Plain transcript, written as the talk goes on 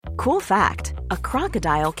Cool fact, a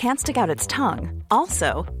crocodile can't stick out its tongue.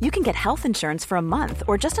 Also, you can get health insurance for a month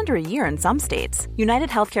or just under a year in some states. United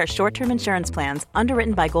Healthcare short-term insurance plans,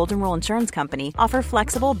 underwritten by Golden Rule Insurance Company, offer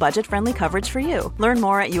flexible, budget-friendly coverage for you. Learn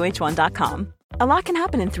more at uh1.com. A lot can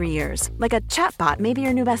happen in 3 years, like a chatbot may be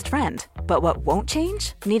your new best friend. But what won't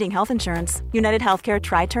change? Needing health insurance. United Healthcare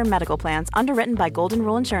Tri-Term Medical Plans, underwritten by Golden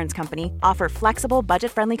Rule Insurance Company, offer flexible,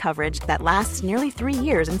 budget-friendly coverage that lasts nearly 3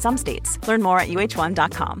 years in some states. Learn more at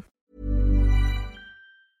uh1.com.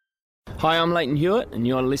 Hi, I'm Leighton Hewitt, and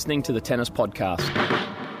you're listening to the Tennis Podcast.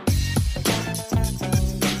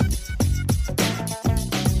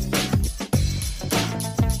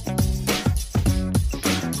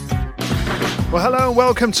 Well, hello and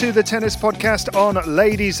welcome to the Tennis Podcast on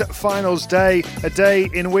Ladies Finals Day, a day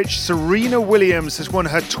in which Serena Williams has won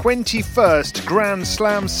her 21st Grand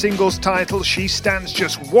Slam singles title. She stands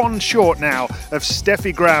just one short now of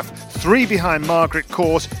Steffi Graf, 3 behind Margaret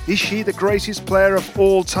Court. Is she the greatest player of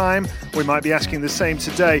all time? We might be asking the same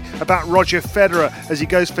today about Roger Federer as he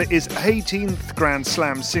goes for his 18th Grand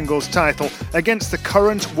Slam singles title against the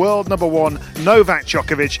current world number 1, Novak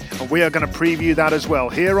Djokovic. And we are going to preview that as well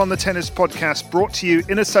here on the Tennis Podcast, brought to you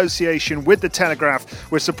in association with The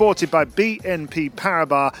Telegraph. We're supported by BNP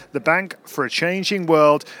Paribas, the bank for a changing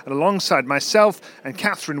world. And alongside myself and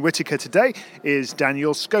Catherine Whitaker today is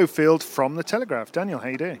Daniel Schofield from The Telegraph. Daniel, how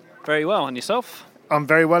you doing? Very well, and yourself? I'm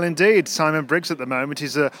very well indeed. Simon Briggs at the moment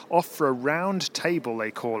is off for a round table,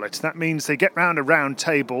 they call it. That means they get round a round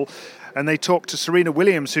table and they talk to Serena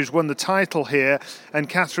Williams, who's won the title here, and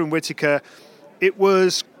Catherine Whitaker. It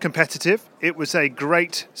was competitive. It was a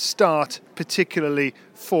great start, particularly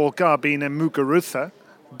for Garbine Muguruza,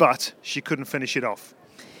 but she couldn't finish it off.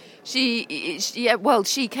 She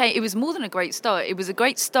came. It was more than a great start. It was a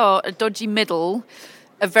great start, a dodgy middle,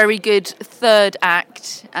 a very good third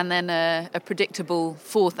act, and then a predictable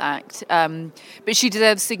fourth act. But she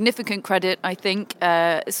deserves significant credit, I think.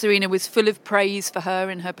 Serena was full of praise for her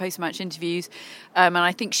in her post-match interviews, and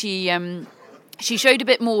I think she showed a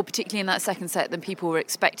bit more, particularly in that second set, than people were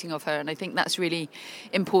expecting of her, and I think that's really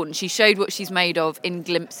important. She showed what she's made of in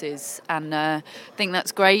glimpses, and I think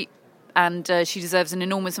that's great, and she deserves an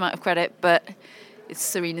enormous amount of credit, but it's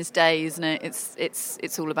Serena's day, isn't it?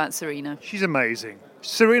 It's all about Serena. She's amazing.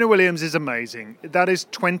 Serena Williams is amazing. That is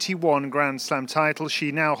 21 Grand Slam titles.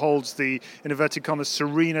 She now holds the, in inverted commas,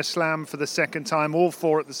 Serena Slam for the second time, all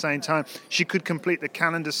 4 at the same time. She could complete the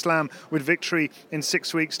calendar slam with victory in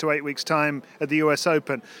 6 weeks to 8 weeks' time at the US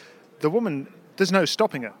Open. The woman, there's no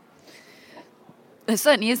stopping her. There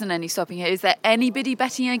certainly isn't any stopping her. Is there anybody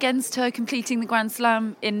betting against her completing the Grand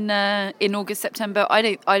Slam in August, September? I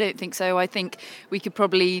don't think so. I think we could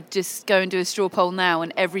probably just go and do a straw poll now,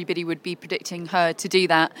 and everybody would be predicting her to do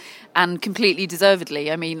that, and completely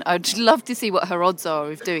deservedly. I mean, I'd love to see what her odds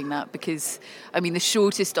are of doing that, because I mean, the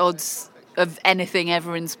shortest odds of anything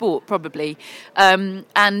ever in sport, probably. What can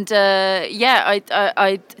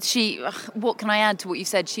I add to what you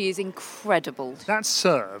said? She is incredible. That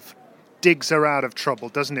serve digs her out of trouble,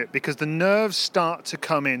 doesn't it? Because the nerves start to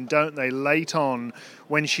come in, don't they, late on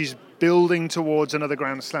when she's building towards another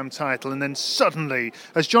Grand Slam title, and then suddenly,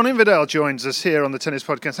 as John Inverdale joins us here on the Tennis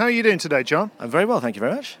Podcast. How are you doing today, John? I'm very well, thank you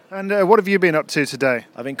very much. And what have you been up to today?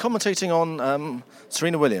 I've been commentating on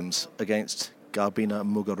Serena Williams against Garbine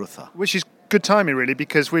Muguruza. Which is good timing, really,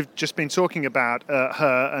 because we've just been talking about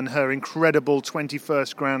her and her incredible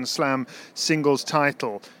 21st Grand Slam singles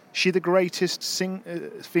title. She the greatest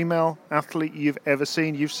female athlete you've ever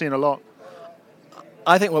seen? You've seen a lot.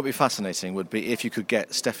 I think what would be fascinating would be if you could get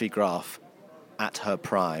Steffi Graf at her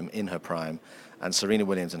prime, in her prime, and Serena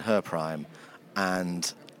Williams in her prime,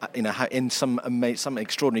 and in some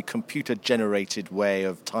extraordinary computer-generated way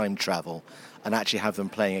of time travel, and actually have them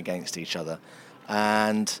playing against each other.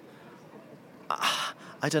 And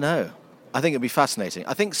I don't know. I think it'd be fascinating.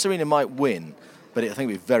 I think Serena might win, but I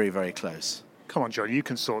think it'd be very, very close. Come on, John, you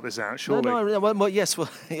can sort this out, surely. Yes. Well,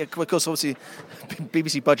 yeah, of course, obviously,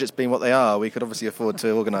 BBC budgets being what they are, we could obviously afford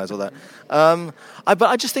to organise all that. But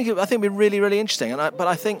I just think it'd be really, really interesting. But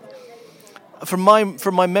I think from my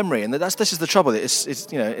memory, and this is the trouble. It's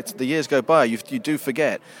the years go by, you do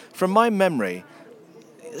forget. From my memory,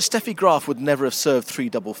 Steffi Graf would never have served 3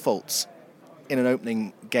 double faults in an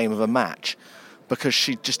opening game of a match, because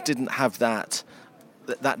she just didn't have that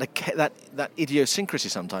idiosyncrasy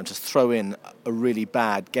sometimes to throw in a really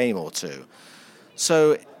bad game or two.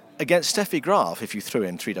 So against Steffi Graf, if you threw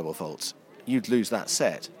in 3 double faults, you'd lose that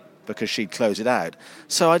set. because she'd close it out.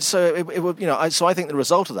 So I think the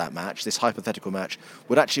result of that match, this hypothetical match,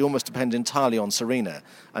 would actually almost depend entirely on Serena.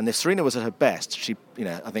 And if Serena was at her best,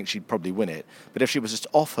 I think she'd probably win it. But if she was just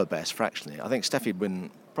off her best fractionally, I think Steffi'd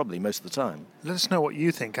win probably most of the time. Let us know what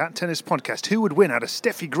you think at Tennis Podcast. Who would win out of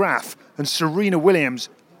Steffi Graf and Serena Williams,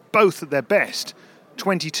 both at their best?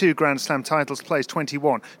 22 Grand Slam titles, plays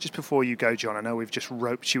 21. Just before you go, John, I know we've just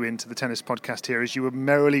roped you into the Tennis Podcast here as you were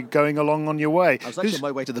merrily going along on your way. I was actually on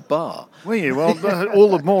my way to the bar. Were you? Well,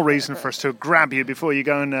 all the more reason for us to grab you before you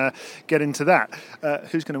go and get into that.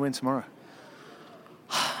 Who's going to win tomorrow?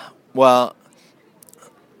 Well,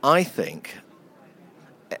 I think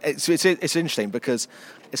it's interesting because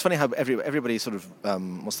it's funny how everybody sort of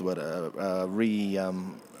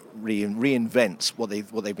reinvents what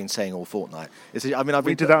they've been saying all fortnight. We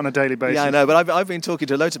do that on a daily basis. Yeah, I know, but I've been talking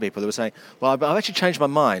to loads of people who were saying, well, I've actually changed my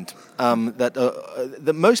mind.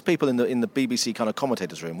 That most people in the BBC kind of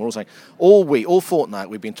commentators room were all saying, all fortnight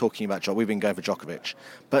we've been talking about we've been going for Djokovic,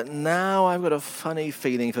 but now I've got a funny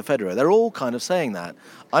feeling for Federer. They're all kind of saying that.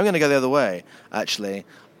 I'm going to go the other way. Actually,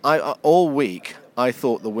 all week I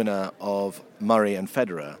thought the winner of Murray and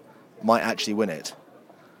Federer might actually win it,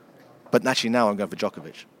 but actually now I'm going for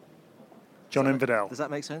Djokovic. John Inverdale. Does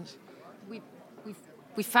that make sense?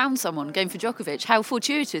 We found someone going for Djokovic. How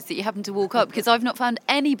fortuitous that you happened to walk up, because I've not found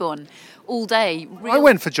anyone all day. I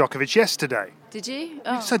went for Djokovic yesterday. Did you?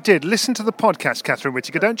 Oh. Yes, I did. Listen to the podcast, Catherine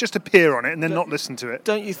Whittaker. Don't just appear on it and then not listen to it.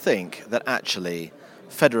 Don't you think that actually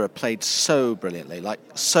Federer played so brilliantly, like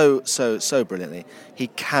so brilliantly, he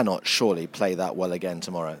cannot surely play that well again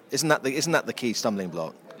tomorrow? Isn't that the key stumbling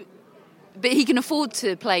block? But he can afford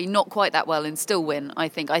to play not quite that well and still win, I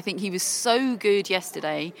think. I think he was so good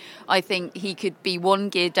yesterday. I think he could be one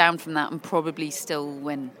gear down from that and probably still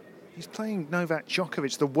win. He's playing Novak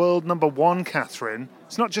Djokovic, the world number one, Catherine.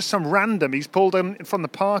 It's not just some random. He's pulled him from the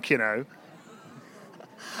park, you know.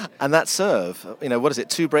 And that serve, what is it,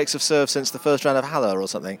 2 breaks of serve since the first round of Halle or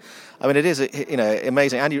something? I mean, it is,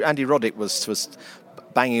 amazing. Andy Roddick was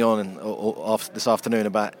banging on this afternoon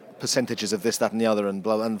about percentages of this, that, and the other, and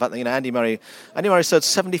blah. And in fact, Andy Murray served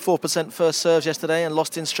 74% first serves yesterday and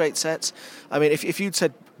lost in straight sets. I mean, if you'd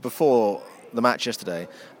said before the match yesterday,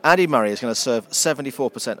 Andy Murray is going to serve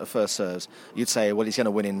 74% of first serves, you'd say, well, he's going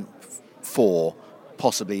to win in 4,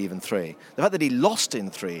 possibly even 3. The fact that he lost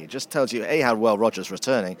in 3 just tells you, A, how well Roger's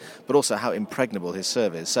returning, but also how impregnable his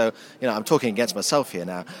serve is. So, I'm talking against myself here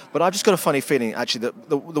now, but I've just got a funny feeling, actually, that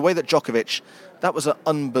the way that Djokovic, that was an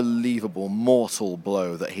unbelievable mortal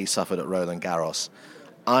blow that he suffered at Roland Garros.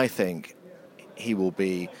 I think he will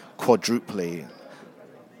be quadruply,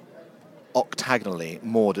 octagonally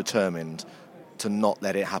more determined to not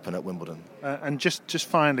let it happen at Wimbledon. And just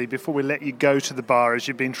finally, before we let you go to the bar, as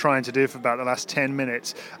you've been trying to do for about the last 10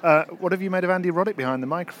 minutes, what have you made of Andy Roddick behind the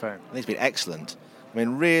microphone? He's been excellent. I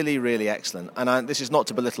mean, really, really excellent. And this is not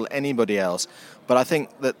to belittle anybody else, but I think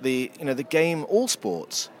that the game, all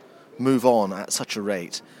sports, move on at such a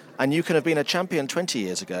rate. And you can have been a champion 20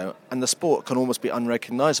 years ago, and the sport can almost be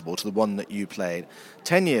unrecognisable to the one that you played.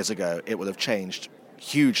 10 years ago, it will have changed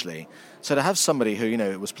hugely. So to have somebody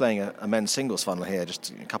who, was playing a men's singles final here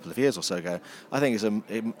just a couple of years or so ago, I think is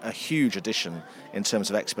a huge addition in terms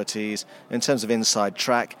of expertise, in terms of inside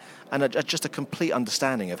track, and just a complete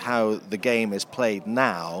understanding of how the game is played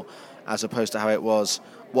now, as opposed to how it was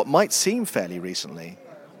what might seem fairly recently,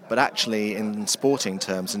 but actually in sporting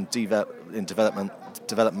terms and in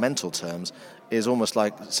developmental terms is almost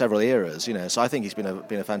like several eras. So I think he's been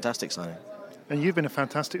a fantastic signing. And you've been a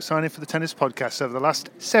fantastic signing for the Tennis Podcast over the last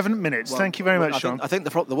 7 minutes. Well, thank you very much, Sean. I think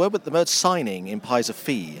the word signing implies a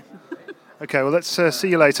fee. Okay, well, let's see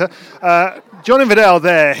you later. John Inverdale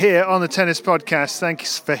there, here on the Tennis Podcast.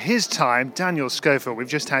 Thanks for his time. Daniel Schofield, we've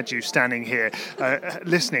just had you standing here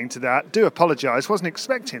listening to that. Do apologise, wasn't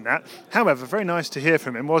expecting that. However, very nice to hear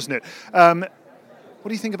from him, wasn't it? What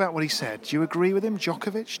do you think about what he said? Do you agree with him,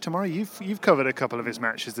 Djokovic, tomorrow? You've covered a couple of his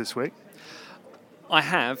matches this week. I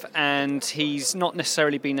have, and he's not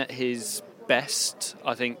necessarily been at his best.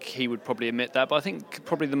 I think he would probably admit that, but I think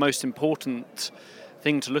probably the most important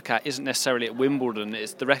thing to look at isn't necessarily at Wimbledon,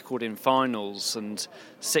 it's the record in finals, and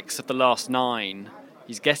 6 of the last 9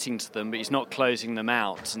 he's getting to them, but he's not closing them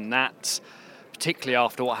out, and that's particularly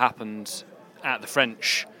after what happened at the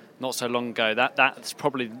French not so long ago. That's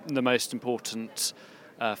probably the most important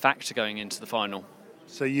factor going into the final.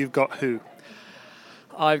 So you've got who?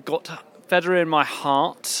 I've got Federer in my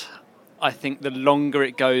heart. I think the longer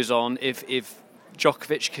it goes on, if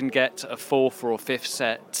Djokovic can get a 4th or 5th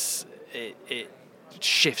set, it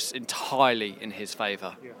shifts entirely in his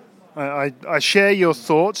favour. Yeah. I share your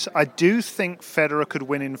thoughts. I do think Federer could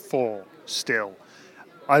win in 4 still.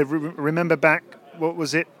 I remember back, what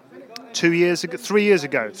was it, 3 years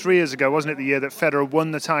ago, wasn't it, the year that Federer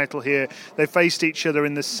won the title here? They faced each other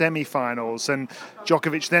in the semi-finals, and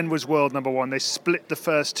Djokovic then was world number one. They split the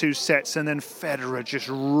first 2 sets, and then Federer just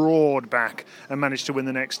roared back and managed to win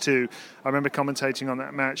the next 2. I remember commentating on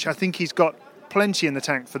that match. I think he's got plenty in the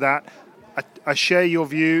tank for that. I share your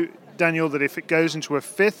view, Daniel, that if it goes into a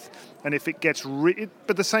 5th, and if it gets...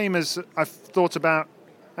 but the same as I've thought about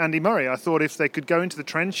Andy Murray. I thought if they could go into the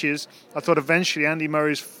trenches, I thought eventually Andy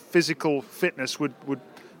Murray's physical fitness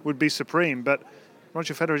would be supreme. But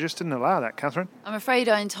Roger Federer just didn't allow that, Catherine. I'm afraid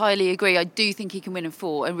I entirely agree. I do think he can win in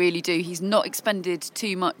 4. I really do. He's not expended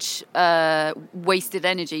too much wasted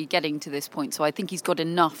energy getting to this point, so I think he's got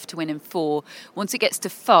enough to win in 4. Once it gets to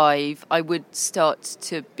 5, I would start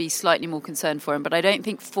to be slightly more concerned for him, but I don't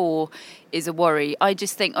think 4 is a worry. I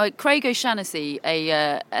just think Craig O'Shannessy,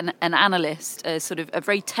 an analyst, sort of a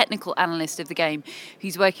very technical analyst of the game,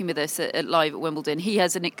 who's working with us at Live at Wimbledon, he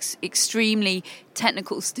has an extremely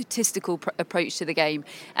technical, statistical approach to the game,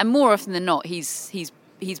 and more often than not, he's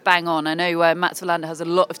bang on. I know Mats Wilander has a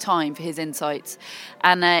lot of time for his insights,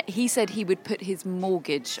 and he said he would put his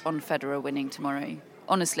mortgage on Federer winning tomorrow.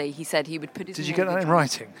 Honestly, he said he would put his mortgage on. Did you get that in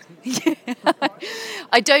writing?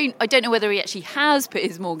 I don't know whether he actually has put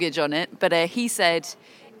his mortgage on it, but he said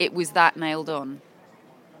it was that nailed on.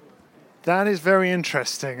 That is very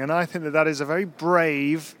interesting, and I think that is a very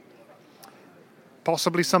brave,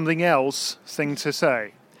 possibly something else, thing to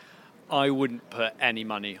say. I wouldn't put any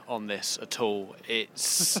money on this at all.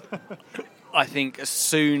 It's... I think as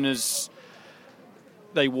soon as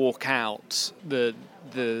they walk out, the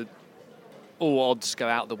all odds go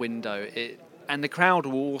out the window. And the crowd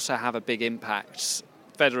will also have a big impact.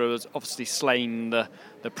 Federer has obviously slain the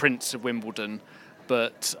Prince of Wimbledon,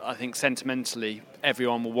 but I think sentimentally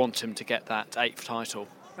everyone will want him to get that 8th title.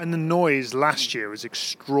 And the noise last year was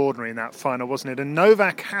extraordinary in that final, wasn't it? And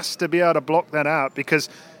Novak has to be able to block that out because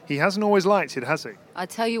he hasn't always liked it, has he? I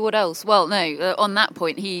tell you what else. Well, no, on that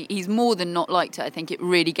point, he's more than not liked it. I think it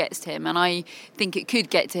really gets to him, and I think it could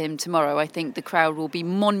get to him tomorrow. I think the crowd will be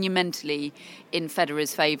monumentally in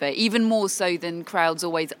Federer's favour, even more so than crowds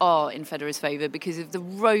always are in Federer's favour, because of the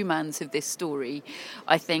romance of this story.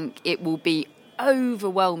 I think it will be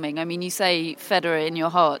overwhelming. I mean, you say Federer in your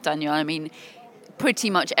heart, Daniel. I mean, pretty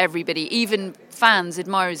much everybody, even fans,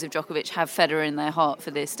 admirers of Djokovic, have Federer in their heart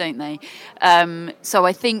for this, don't they? So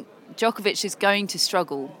I think Djokovic is going to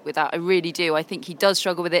struggle with that. I really do. I think he does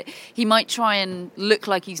struggle with it. He might try and look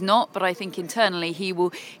like he's not, but I think internally he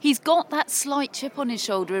will. He's got that slight chip on his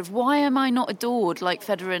shoulder of, why am I not adored like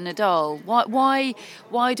Federer and Nadal?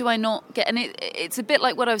 Why do I not get? And it's a bit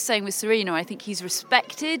like what I was saying with Serena. I think he's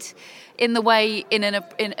respected in the way, in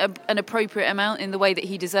an appropriate amount, in the way that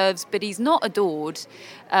he deserves, but he's not adored,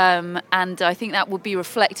 and I think that will be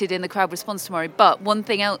reflected in the crowd response tomorrow. But one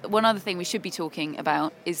other thing we should be talking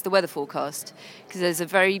about is the weather forecast, because there's a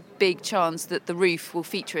very big chance that the roof will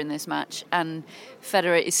feature in this match, and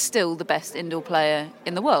Federer is still the best indoor player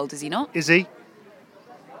in the world, is he not? Is he?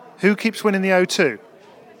 Who keeps winning the O2?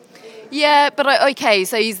 Yeah, but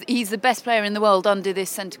so he's the best player in the world under this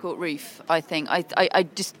centre court roof, I think. I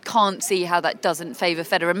just can't see how that doesn't favour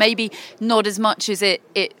Federer. Maybe not as much as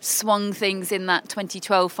it swung things in that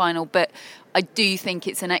 2012 final, but I do think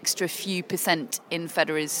it's an extra few percent in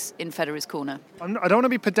Federer's corner. I don't want to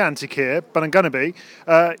be pedantic here, but I'm going to be.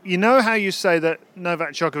 You know how you say that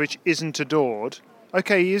Novak Djokovic isn't adored?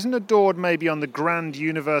 Okay, he isn't adored maybe on the grand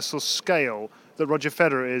universal scale that Roger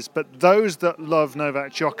Federer is, but those that love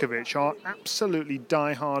Novak Djokovic are absolutely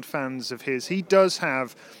die-hard fans of his. He does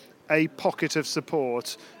have a pocket of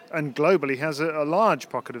support, and globally has a large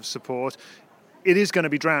pocket of support. It is going to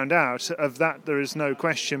be drowned out, of that there is no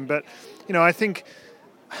question, but I think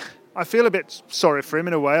I feel a bit sorry for him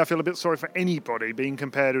in a way. I feel a bit sorry for anybody being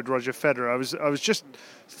compared with Roger Federer. I was just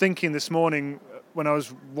thinking this morning when I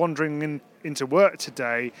was wandering into work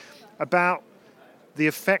today about the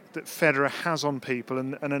effect that Federer has on people,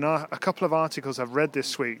 and a couple of articles I've read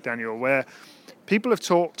this week, Daniel, where people have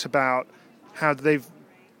talked about how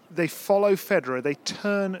they follow Federer, they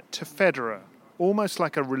turn to Federer almost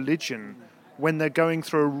like a religion when they're going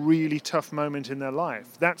through a really tough moment in their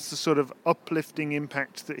life. That's the sort of uplifting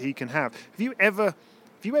impact that he can have. Have you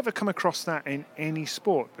ever come across that in any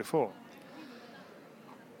sport before?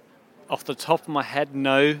 Off the top of my head,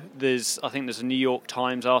 no. I think there's a New York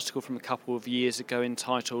Times article from a couple of years ago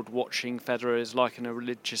entitled "Watching Federer is like a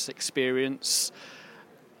religious experience,"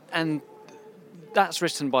 and that's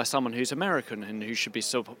written by someone who's American and who should be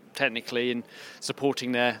technically in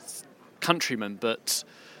supporting their countrymen. But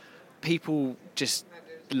people just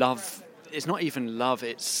love. It's not even love.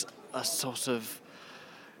 It's a sort of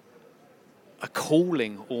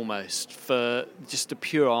calling almost for just the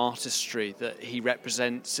pure artistry that he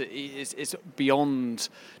represents. It's beyond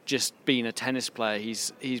just being a tennis player.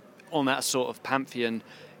 He's on that sort of pantheon,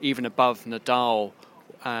 even above Nadal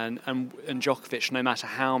and Djokovic, no matter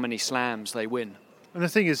how many slams they win. And the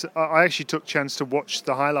thing is, I actually took a chance to watch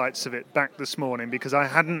the highlights of it back this morning because I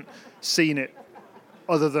hadn't seen it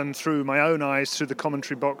other than through my own eyes, through the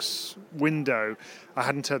commentary box window. I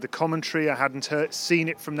hadn't heard the commentary, I hadn't seen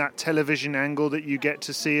it from that television angle that you get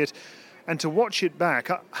to see it. And to watch it back,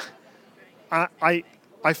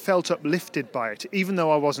 I felt uplifted by it, even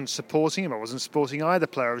though I wasn't supporting him, I wasn't supporting either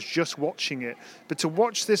player, I was just watching it. But to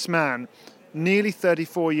watch this man, nearly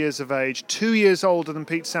 34 years of age, 2 years older than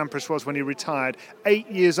Pete Sampras was when he retired,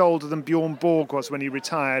 8 years older than Bjorn Borg was when he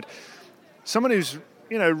retired, someone who's,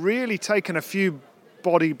 really taken a few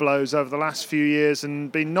body blows over the last few years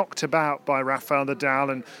and been knocked about by Rafael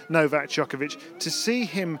Nadal and Novak Djokovic, to see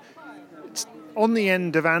him on the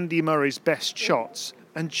end of Andy Murray's best shots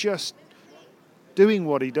and just doing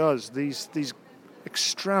what he does, these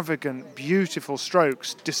extravagant, beautiful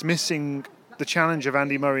strokes, dismissing the challenge of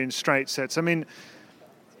Andy Murray in straight sets. I mean,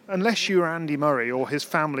 unless you're Andy Murray or his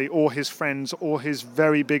family or his friends or his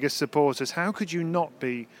very biggest supporters, how could you not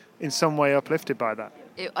be in some way uplifted by that?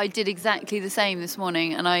 I did exactly the same this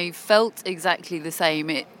morning, and I felt exactly the same.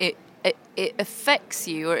 It affects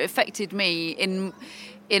you, or it affected me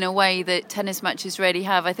in a way that tennis matches rarely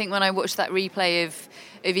have. I think when I watched that replay of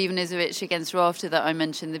Ivanisevic against Rafter that I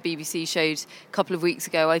mentioned, the BBC showed a couple of weeks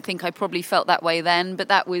ago, I think I probably felt that way then, but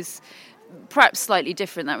that was perhaps slightly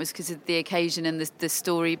different. That was because of the occasion and the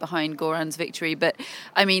story behind Goran's victory. But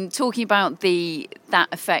I mean, talking about that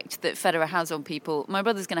effect that Federer has on people, my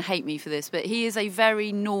brother's going to hate me for this, but he is a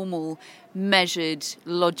very normal, measured,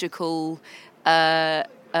 logical,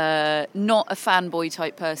 not a fanboy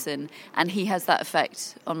type person, and he has that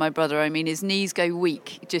effect on my brother. I mean, his knees go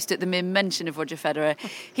weak just at the mere mention of Roger Federer.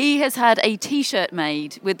 He has had a T-shirt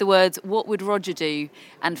made with the words "What would Roger do?"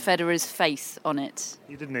 and Federer's face on it.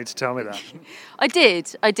 You didn't need to tell me that. I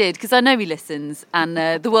did, because I know he listens, and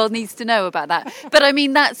the world needs to know about that. But I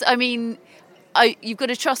mean, you've got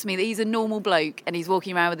to trust me that he's a normal bloke, and he's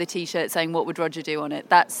walking around with a T-shirt saying "What would Roger do?" on it.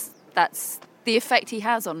 That's the effect he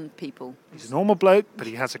has on people. He's a normal bloke, but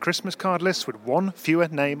he has a Christmas card list with one fewer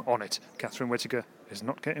name on it. Catherine Whittaker is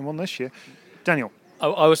not getting one this year. Daniel.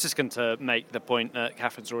 I was just going to make the point that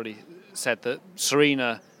Catherine's already said, that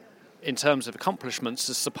Serena, in terms of accomplishments,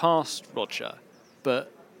 has surpassed Roger,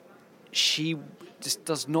 but she just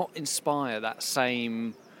does not inspire that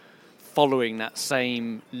same following, that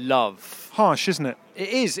same love. Harsh, isn't it? It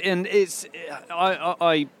is, and it's.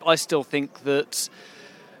 I still think that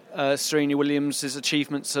Serena Williams'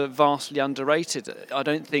 achievements are vastly underrated. I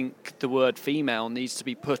don't think the word female needs to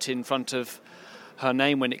be put in front of her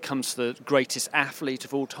name when it comes to the greatest athlete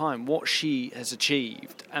of all time. What she has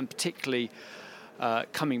achieved, and particularly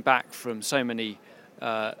coming back from so many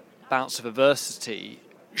bouts of adversity,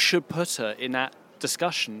 should put her in that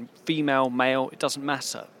discussion. Female, male, it doesn't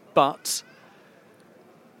matter. But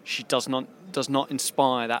she does not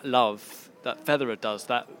inspire that love that Federer does.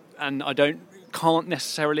 That, and can't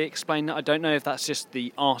necessarily explain that. I don't know if that's just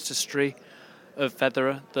the artistry of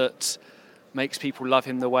Federer that makes people love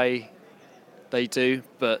him the way they do,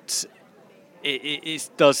 but it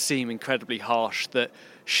does seem incredibly harsh that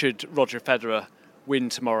should Roger Federer win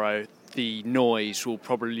tomorrow, the noise will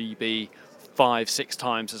probably be 5-6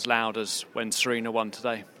 times as loud as when Serena won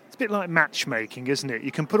today. It's a bit like matchmaking, isn't it?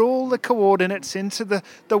 You can put all the coordinates into the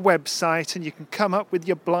website and you can come up with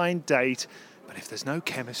your blind date, but if there's no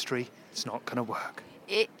chemistry, it's not going to work.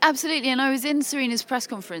 Absolutely, and I was in Serena's press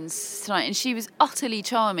conference tonight, and she was utterly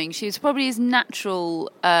charming. She was probably as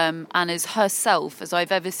natural and as herself as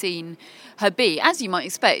I've ever seen her be, as you might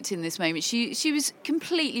expect in this moment. She was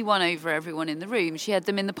completely won over everyone in the room. She had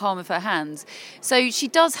them in the palm of her hands. So she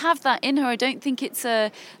does have that in her. I don't think it's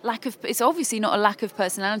a lack of... It's obviously not a lack of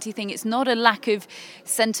personality thing. It's not a lack of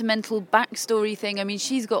sentimental backstory thing. I mean,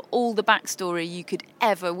 she's got all the backstory you could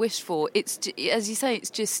ever wish for. It's, as you say, it's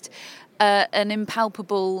just... an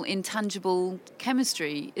impalpable, intangible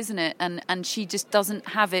chemistry, isn't it? And she just doesn't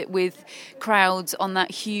have it with crowds on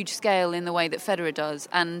that huge scale in the way that Federer does,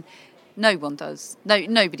 and no one does.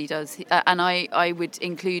 Nobody does. And I would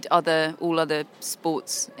include all other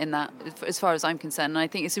sports in that, as far as I'm concerned. And I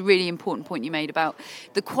think it's a really important point you made about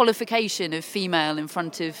the qualification of female in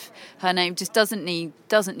front of her name. Just doesn't need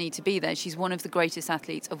to be there. She's one of the greatest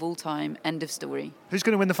athletes of all time. End of story. Who's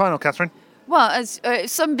going to win the final, Catherine? Well, as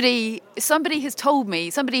somebody has told me,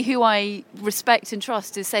 somebody who I respect and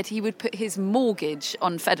trust has said he would put his mortgage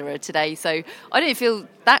on Federer today. So I don't feel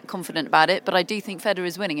that confident about it, but I do think Federer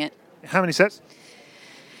is winning it. How many sets?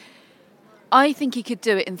 I think he could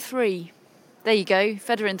do it in 3. There you go,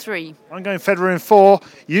 Federer in 3. I'm going Federer in 4.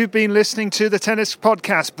 You've been listening to the Tennis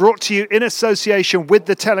Podcast, brought to you in association with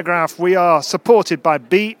The Telegraph. We are supported by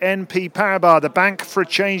BNP Paribas, the bank for a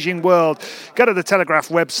changing world. Go to the Telegraph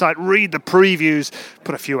website, read the previews,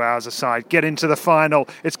 put a few hours aside, get into the final.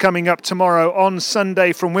 It's coming up tomorrow on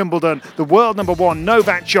Sunday from Wimbledon. The world number 1,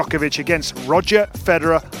 Novak Djokovic, against Roger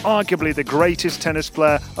Federer, arguably the greatest tennis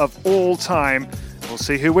player of all time. We'll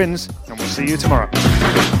see who wins, and we'll see you tomorrow.